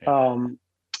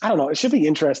 I don't know. It should be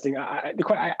interesting. I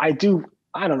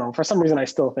don't know. For some reason, I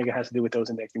still think it has to do with those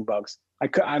indexing bugs.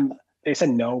 They said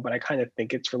no, but I kind of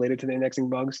think it's related to the indexing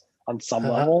bugs on some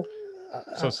level.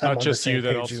 So it's not just you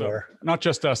that also, not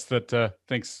just us that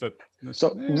thinks that.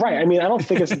 So, right. I mean, I don't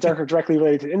think it's directly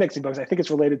related to the indexing bugs. I think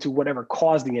it's related to whatever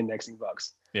caused the indexing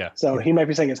bugs. Yeah. So he might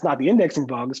be saying it's not the indexing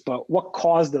bugs, but what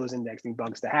caused those indexing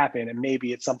bugs to happen? And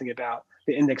maybe it's something about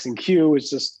the indexing queue is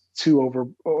just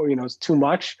it's too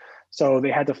much. So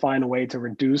they had to find a way to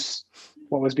reduce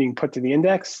what was being put to the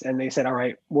index. And they said, all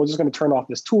right, we're just going to turn off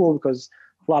this tool because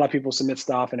a lot of people submit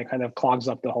stuff and it kind of clogs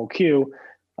up the whole queue.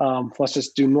 Let's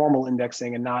just do normal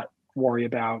indexing and not worry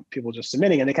about people just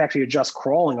submitting. And they can actually adjust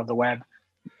crawling of the web,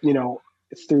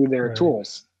 through their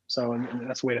tools. So and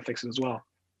that's a way to fix it as well.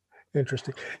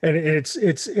 Interesting. And it's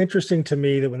interesting to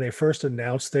me that when they first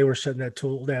announced they were shutting that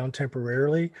tool down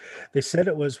temporarily, they said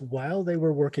it was while they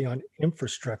were working on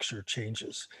infrastructure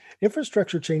changes.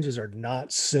 Infrastructure changes are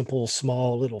not simple,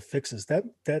 small little fixes.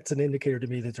 That's an indicator to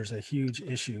me that there's a huge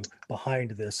issue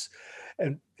behind this.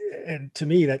 And to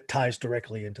me, that ties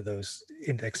directly into those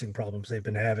indexing problems they've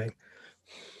been having.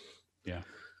 Yeah.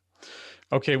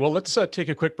 Okay, well, let's take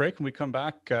a quick break. When we come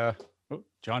back,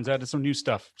 John's added some new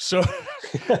stuff. So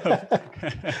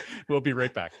we'll be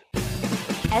right back.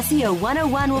 SEO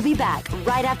 101 will be back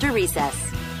right after recess.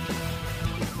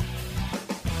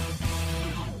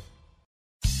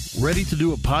 Ready to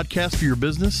do a podcast for your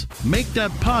business? Make that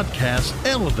podcast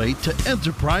elevate to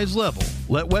enterprise level.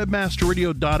 Let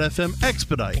webmasterradio.fm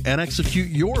expedite and execute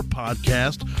your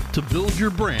podcast to build your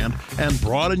brand and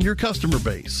broaden your customer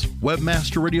base.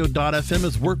 Webmasterradio.fm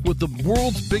has worked with the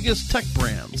world's biggest tech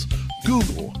brands,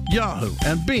 Google, Yahoo,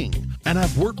 and Bing, and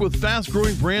have worked with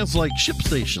fast-growing brands like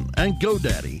ShipStation and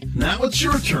GoDaddy. Now it's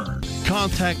your turn.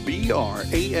 Contact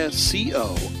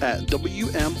BRASCO at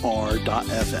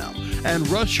WMR.fm and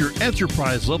rush your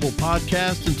enterprise-level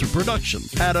podcast into production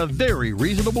at a very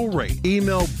reasonable rate.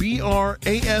 Email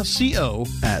BRASCO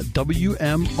at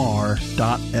WMR.fm.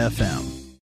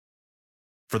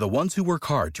 For the ones who work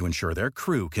hard to ensure their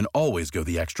crew can always go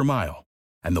the extra mile,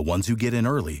 and the ones who get in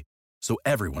early so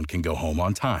everyone can go home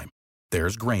on time,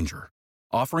 there's Grainger,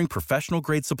 offering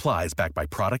professional-grade supplies backed by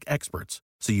product experts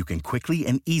so you can quickly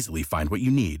and easily find what you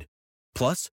need.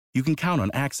 Plus, you can count on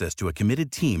access to a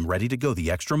committed team ready to go the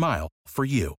extra mile for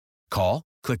you. Call,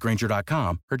 click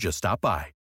Grainger.com, or just stop by.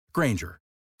 Grainger,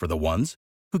 for the ones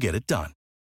who get it done.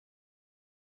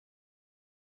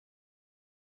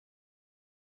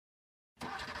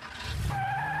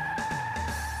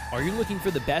 Are you looking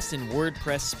for the best in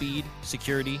WordPress speed,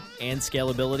 security, and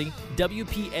scalability?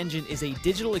 WP Engine is a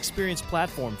digital experience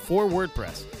platform for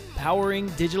WordPress, powering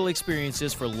digital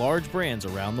experiences for large brands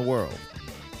around the world.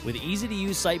 With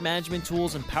easy-to-use site management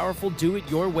tools and powerful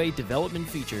do-it-your-way development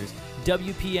features,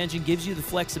 WP Engine gives you the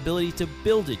flexibility to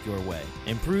build it your way.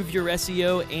 Improve your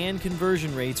SEO and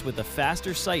conversion rates with a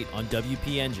faster site on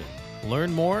WP Engine.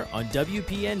 Learn more on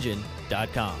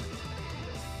WPEngine.com.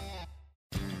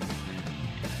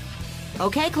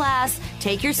 Okay, class,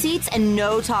 take your seats and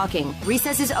no talking.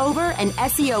 Recess is over and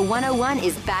SEO 101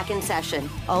 is back in session,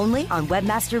 only on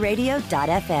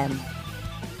webmasterradio.fm.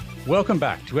 Welcome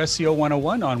back to SEO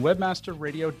 101 on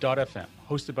webmasterradio.fm,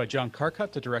 hosted by John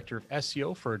Carcutt, the Director of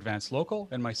SEO for Advanced Local,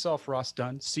 and myself, Ross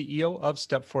Dunn, CEO of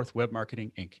Stepforth Web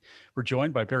Marketing, Inc. We're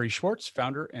joined by Barry Schwartz,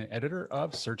 founder and editor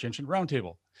of Search Engine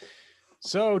Roundtable.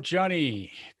 So,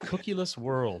 Johnny, cookieless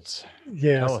worlds.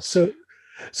 Yeah. Tell us.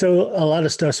 So a lot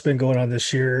of stuff's been going on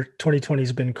this year. 2020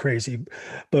 has been crazy,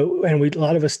 a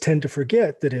lot of us tend to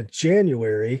forget that in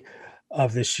January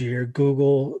of this year,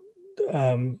 Google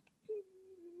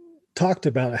talked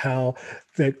about how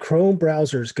that Chrome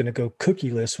browser is going to go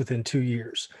cookieless within 2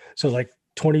 years. So like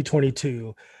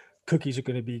 2022, cookies are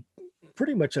going to be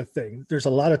pretty much a thing. There's a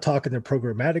lot of talk in the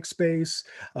programmatic space,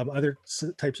 other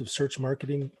types of search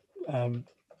marketing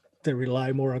that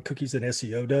rely more on cookies than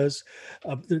SEO does.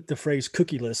 The phrase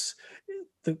cookieless,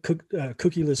 the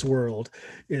cookieless world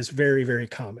is very, very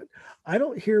common. I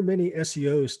don't hear many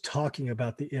SEOs talking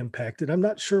about the impact, and I'm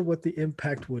not sure what the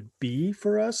impact would be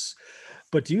for us.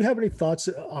 But do you have any thoughts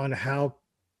on how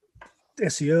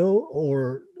SEO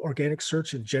or organic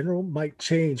search in general might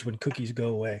change when cookies go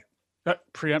away?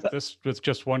 Preempt this with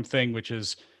just one thing, which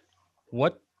is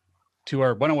what, to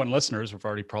our 101 listeners, we've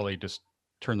already probably just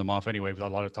turned them off anyway with a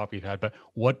lot of topic we've had, but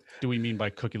what do we mean by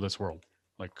cookieless world?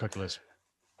 Like cookieless?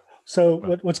 So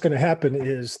what's going to happen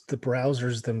is the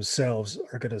browsers themselves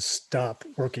are going to stop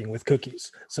working with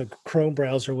cookies. So Chrome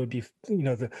browser would be,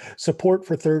 the support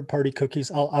for third-party cookies.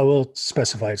 I will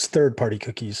specify it's third-party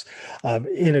cookies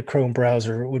in a Chrome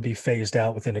browser would be phased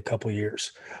out within a couple of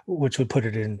years, which would put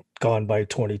it gone by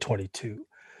 2022.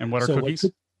 And what are cookies?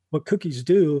 What cookies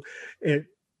do, it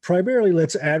primarily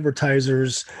lets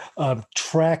advertisers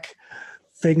track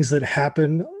things that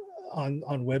happen on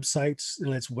websites. It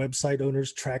lets website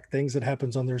owners track things that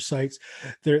happens on their sites.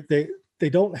 They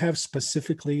don't have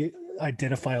specifically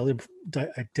identifiable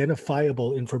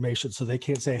information, so they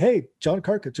can't say, hey, John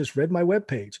Carcutt just read my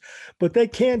webpage. But they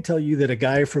can tell you that a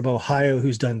guy from Ohio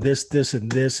who's done this, this,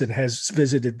 and this, and has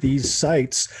visited these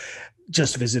sites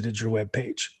just visited your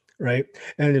webpage, right?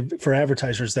 And for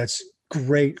advertisers, that's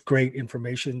great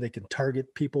information. They can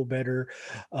target people better.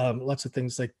 Lots of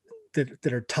things like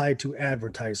that are tied to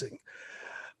advertising.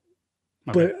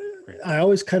 But I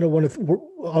always kind of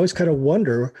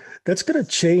wonder, that's going to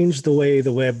change the way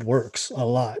the web works a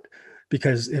lot,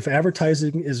 because if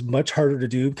advertising is much harder to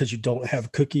do because you don't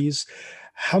have cookies,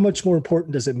 how much more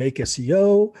important does it make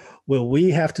SEO? Will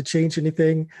we have to change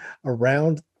anything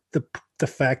around the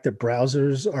fact that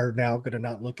browsers are now going to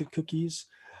not look at cookies?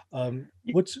 I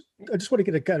just want to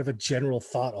get a kind of a general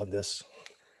thought on this.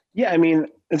 Yeah, I mean,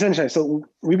 it's interesting. So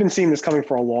we've been seeing this coming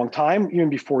for a long time, even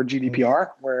before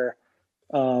GDPR, where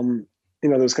there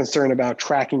was concern about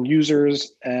tracking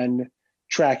users and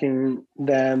tracking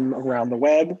them around the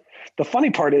web. The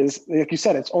funny part is, like you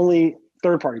said, it's only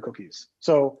third-party cookies.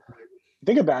 So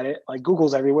think about it, like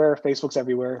Google's everywhere, Facebook's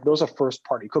everywhere. Those are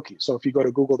first-party cookies. So if you go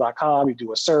to google.com, you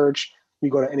do a search, you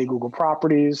go to any Google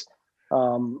properties,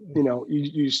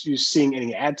 you seeing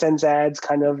any AdSense ads,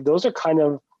 those are kind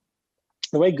of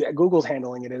the way Google's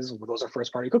handling it is those are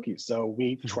first party cookies. So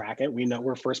we track it, we know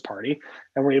we're first party,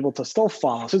 and we're able to still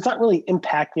follow. So it's not really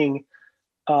impacting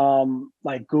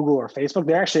like Google or Facebook.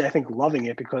 They're actually, I think, loving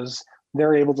it because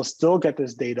they're able to still get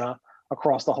this data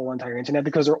across the whole entire internet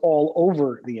because they're all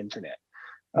over the internet.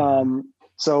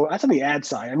 So that's on the ad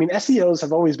side. I mean, SEOs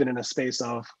have always been in a space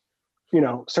of,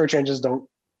 search engines don't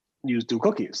do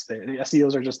cookies. The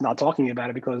SEOs are just not talking about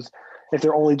it because if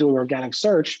they're only doing organic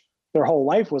search, their whole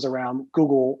life was around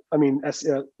Google.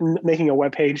 Making a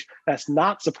web page that's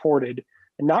not supported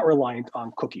and not reliant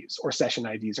on cookies or session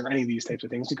IDs or any of these types of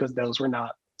things, because those were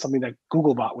not something that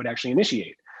Googlebot would actually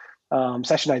initiate.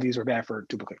 Session IDs were bad for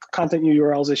duplicate content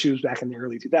URLs issues back in the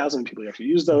early 2000s. People actually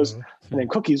used those, and then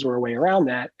cookies were a way around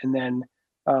that. And then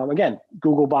again,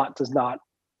 Googlebot does not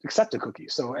accept a cookie,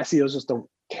 so SEOs just don't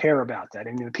care about that.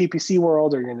 In the PPC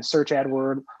world, or you're in the search ad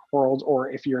world, or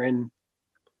if you're in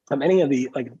any of the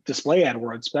like display ad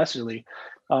world, especially,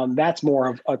 that's more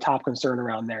of a top concern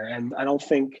around there. And I don't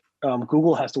think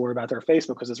Google has to worry about their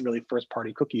Facebook because it's really first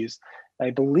party cookies. I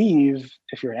believe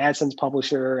if you're an AdSense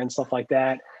publisher and stuff like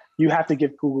that, you have to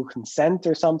give Google consent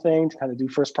or something to kind of do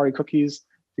first party cookies.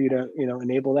 for you to,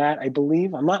 enable that. I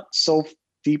believe, I'm not so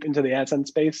deep into the AdSense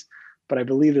space, but I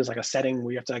believe there's like a setting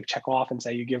where you have to like check off and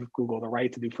say you give Google the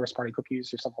right to do first party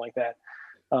cookies or something like that.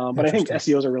 But I think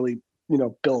SEOs are really,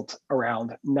 built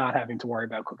around not having to worry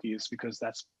about cookies because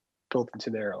that's built into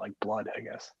their like blood, I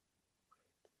guess.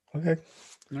 Okay.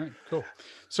 All right, cool.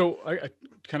 So I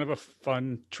kind of a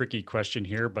fun, tricky question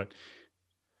here, but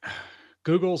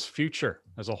Google's future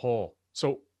as a whole.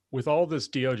 So with all this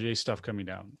DOJ stuff coming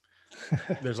down,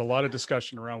 there's a lot of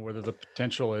discussion around whether the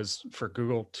potential is for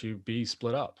Google to be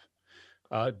split up.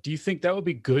 Do you think that would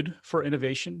be good for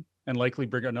innovation and likely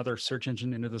bring another search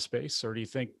engine into the space? Or do you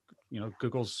think,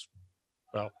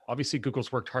 obviously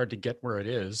Google's worked hard to get where it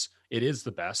is. It is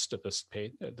the best at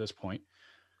this point.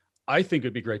 I think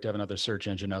it'd be great to have another search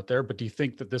engine out there, but do you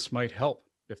think that this might help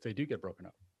if they do get broken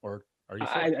up? Or are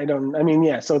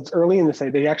you? So it's early in the say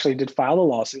they actually did file a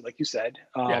lawsuit, like you said.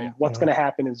 What's going to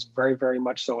happen is very, very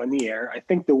much so in the air. I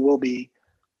think there will be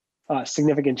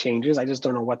significant changes. I just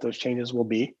don't know what those changes will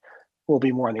be. Will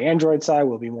be more on the Android side,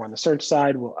 will be more on the search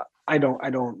side. I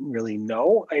don't really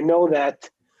know. I know that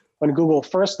when Google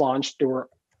first launched, there were,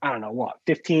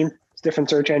 15 different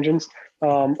search engines,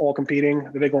 all competing.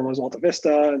 The big one was Alta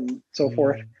Vista and so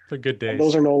forth. The good days.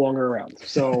 Those are no longer around.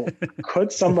 So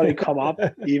could somebody come up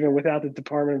even without the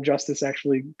Department of Justice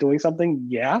actually doing something?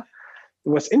 Yeah.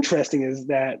 What's interesting is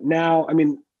that now,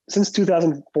 since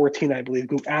 2014, I believe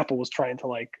Apple was trying to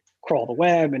like crawl the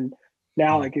web, and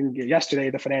now like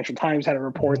yesterday, the Financial Times had a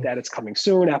report that it's coming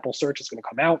soon. Apple Search is going to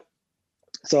come out.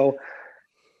 So,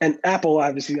 and Apple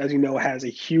obviously, as you know, has a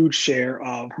huge share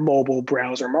of mobile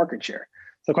browser market share.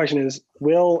 So the question is,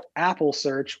 will Apple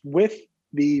Search, with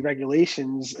the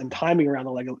regulations and timing around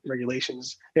the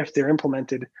regulations, if they're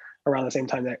implemented around the same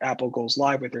time that Apple goes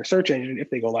live with their search engine,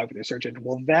 if they go live with their search engine,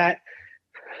 will that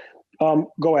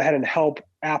go ahead and help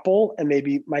Apple and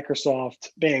maybe Microsoft,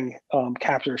 Bing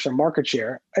capture some market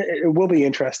share? It will be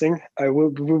interesting. It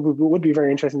would be very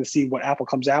interesting to see what Apple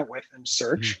comes out with in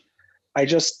search. I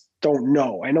just don't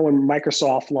know. I know when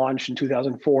Microsoft launched in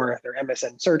 2004, their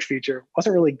MSN search feature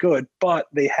wasn't really good, but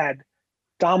they had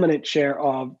dominant share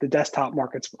of the desktop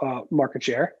market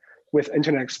share with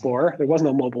Internet Explorer. There was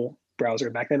no mobile browser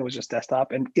back then. It was just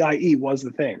desktop, and IE was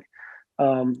the thing.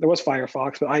 There was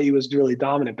Firefox, but IE was really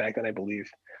dominant back then, I believe.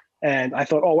 And I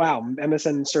thought, oh, wow,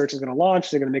 MSN search is going to launch.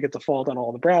 They're going to make it default on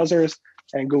all the browsers,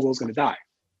 and Google's going to die.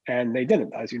 And they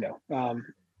didn't, as you know.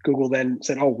 Google then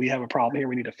said, oh, we have a problem here.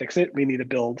 We need to fix it. We need to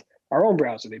build our own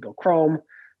browser. They built Chrome.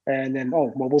 And then,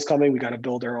 mobile's coming. We got to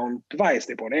build our own device.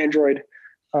 They bought Android.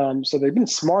 So they've been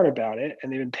smart about it,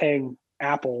 and they've been paying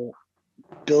Apple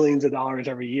billions of dollars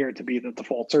every year to be the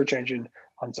default search engine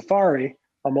on Safari,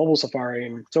 on mobile Safari,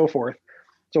 and so forth.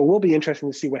 So it will be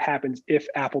interesting to see what happens if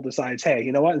Apple decides, hey,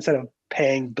 you know what, instead of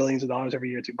paying billions of dollars every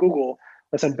year to Google,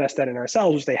 let's invest that in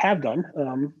ourselves, which they have done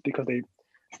because they,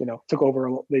 took over.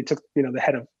 They took, the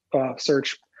head of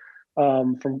search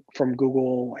from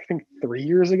Google, I think 3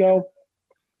 years ago,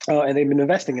 and they've been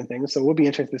investing in things. So it will be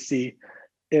interesting to see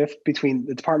if between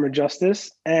the Department of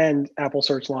Justice and Apple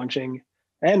Search launching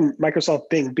and Microsoft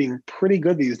Bing being pretty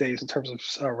good these days in terms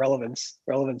of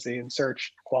relevancy and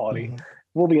search quality,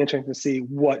 will be interesting to see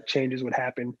what changes would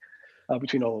happen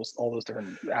between all those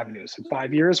different avenues. In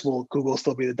 5 years, will Google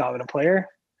still be the dominant player?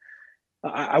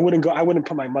 I wouldn't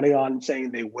put my money on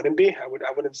saying they wouldn't be. I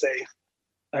wouldn't say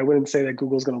that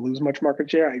Google's going to lose much market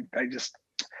share.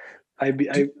 I'd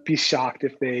be shocked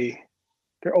if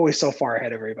they're always so far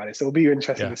ahead of everybody. So it'll be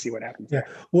interesting to see what happens. Yeah.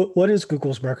 What is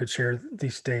Google's market share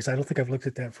these days? I don't think I've looked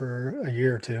at that for a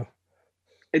year or two.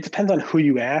 It depends on who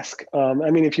you ask.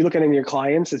 If you look at any of your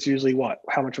clients, it's usually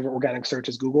how much of organic search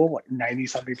is Google? Like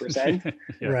 90-something%.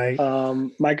 Yeah. Right.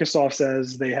 Microsoft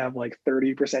says they have like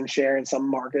 30% share in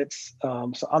some markets.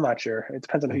 So I'm not sure. It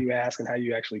depends on who you ask and how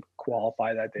you actually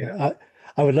qualify that data. Yeah,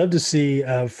 I would love to see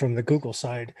from the Google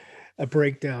side a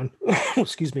breakdown,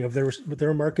 excuse me, of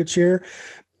their market share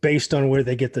based on where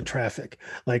they get the traffic.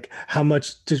 Like how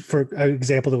much, for an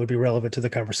example that would be relevant to the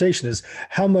conversation, is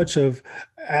how much of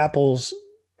Apple's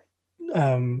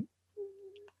the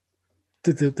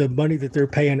money that they're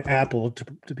paying Apple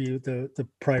to be the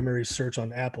primary search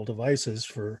on Apple devices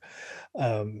for,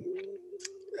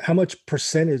 how much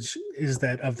percentage is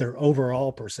that of their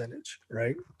overall percentage,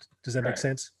 right? Does that make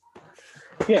sense?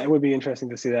 Yeah, it would be interesting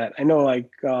to see that. I know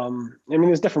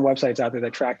there's different websites out there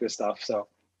that track this stuff. So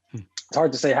it's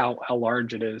hard to say how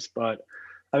large it is, but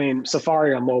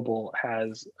Safari on mobile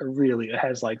has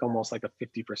like almost like a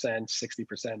 50%,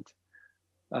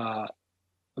 60%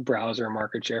 browser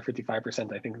market share,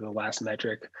 55%, I think is the last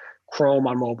metric. Chrome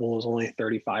on mobile is only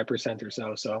 35% or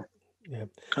so. So Yeah,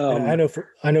 I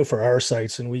know for our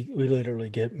sites, and we literally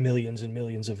get millions and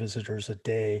millions of visitors a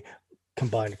day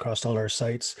combined across all our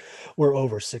sites. We're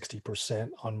over 60%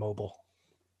 on mobile.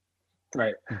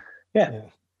 Right. Yeah.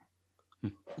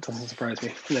 It doesn't surprise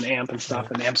me. And then AMP and stuff,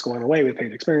 and AMP's going away with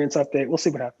paid experience update. We'll see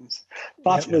what happens.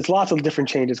 There's lots of different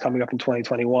changes coming up in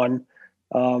 2021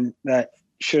 that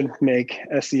should make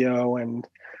SEO and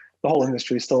the whole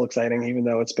industry still exciting, even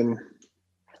though it's been,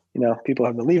 people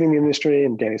have been leaving the industry,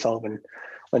 and Danny Sullivan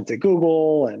went to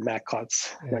Google, and Matt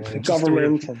Cutts went to the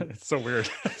government. It's so weird.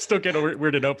 I still get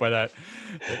weirded out by that.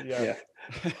 Yeah.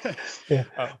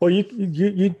 Well,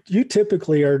 you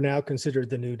typically are now considered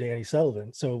the new Danny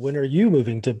Sullivan. So when are you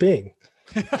moving to Bing?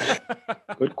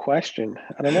 Good question.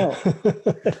 I don't know.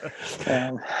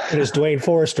 And is Dwayne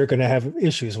Forrester going to have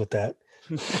issues with that?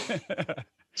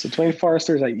 So Dwayne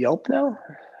Forrester is at Yelp now?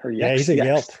 Or Yext? Yeah, he's at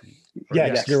Yelp. Yeah,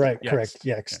 Yext. You're right. Correct.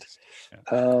 Yext.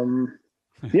 I don't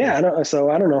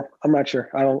know. I'm not sure.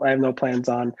 I have no plans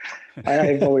on.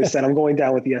 I've always said I'm going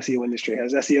down with the SEO industry.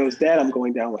 As SEO is dead, I'm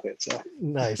going down with it. So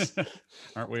nice.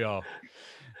 Aren't we all?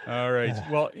 All right.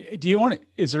 Well,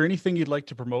 is there anything you'd like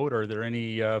to promote, or are there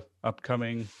any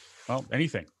upcoming,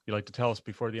 anything you'd like to tell us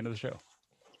before the end of the show?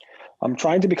 I'm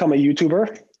trying to become a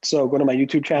YouTuber. So go to my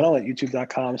YouTube channel at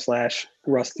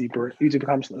youtube.com/rustybrick,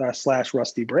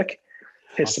 youtube.com/rustybrick.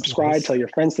 Hit subscribe, nice. Tell your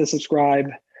friends to subscribe.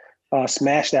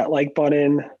 Smash that like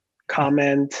button,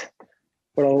 comment,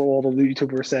 what all the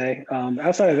YouTubers say.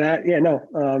 Outside of that,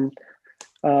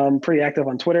 pretty active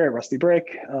on Twitter at Rusty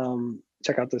Brick.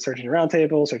 Check out the Search Engine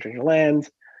Roundtable, Search Engine Land.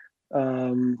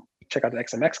 Check out the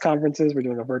XMX conferences. We're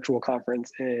doing a virtual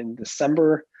conference in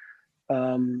December.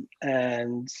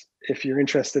 And if you're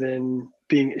interested in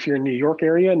if you're in New York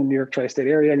area, New York tri-state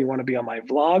area, and you want to be on my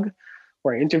vlog,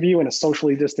 where I interview in a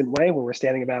socially distant way, where we're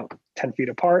standing about 10 feet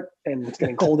apart, and it's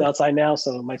getting cold outside now,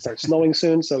 so it might start snowing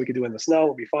soon, so we could do it in the snow.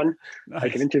 It'll be fun. Nice. I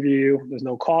can interview you. There's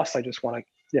no cost. I just want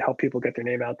to help people get their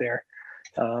name out there,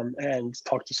 and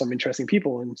talk to some interesting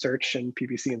people in search and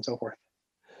PPC and so forth.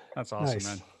 That's awesome,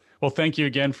 man. Well, thank you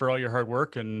again for all your hard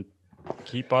work, and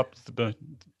keep the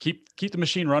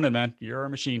machine running, man. You're our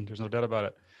machine. There's no doubt about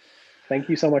it. Thank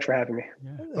you so much for having me.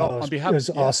 Yeah. Well, it was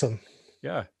awesome.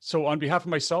 Yeah. So on behalf of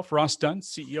myself, Ross Dunn,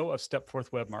 CEO of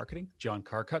Stepforth Web Marketing, John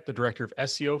Carcutt, the Director of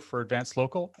SEO for Advanced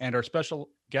Local, and our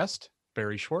special guest,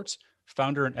 Barry Schwartz,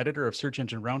 founder and editor of Search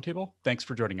Engine Roundtable, thanks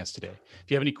for joining us today. If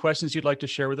you have any questions you'd like to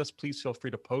share with us, please feel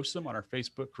free to post them on our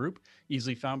Facebook group,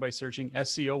 easily found by searching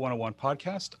SEO 101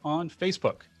 Podcast on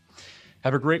Facebook.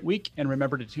 Have a great week, and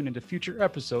remember to tune into future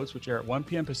episodes, which air at 1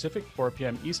 p.m. Pacific, 4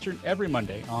 p.m. Eastern every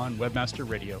Monday on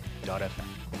webmasterradio.fm.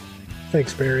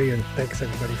 Thanks, Barry, and thanks,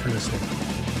 everybody, for listening.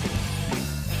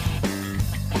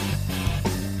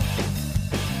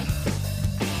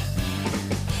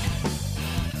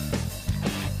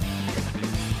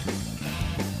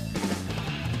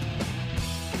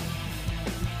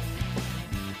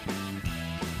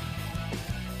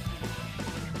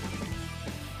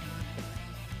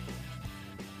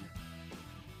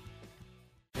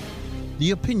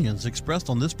 The opinions expressed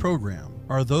on this program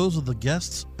are those of the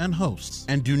guests and hosts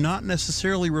and do not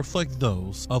necessarily reflect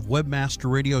those of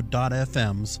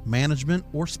webmasterradio.fm's management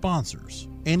or sponsors.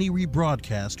 Any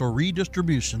rebroadcast or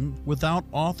redistribution without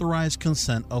authorized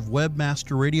consent of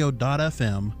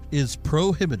webmasterradio.fm is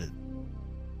prohibited.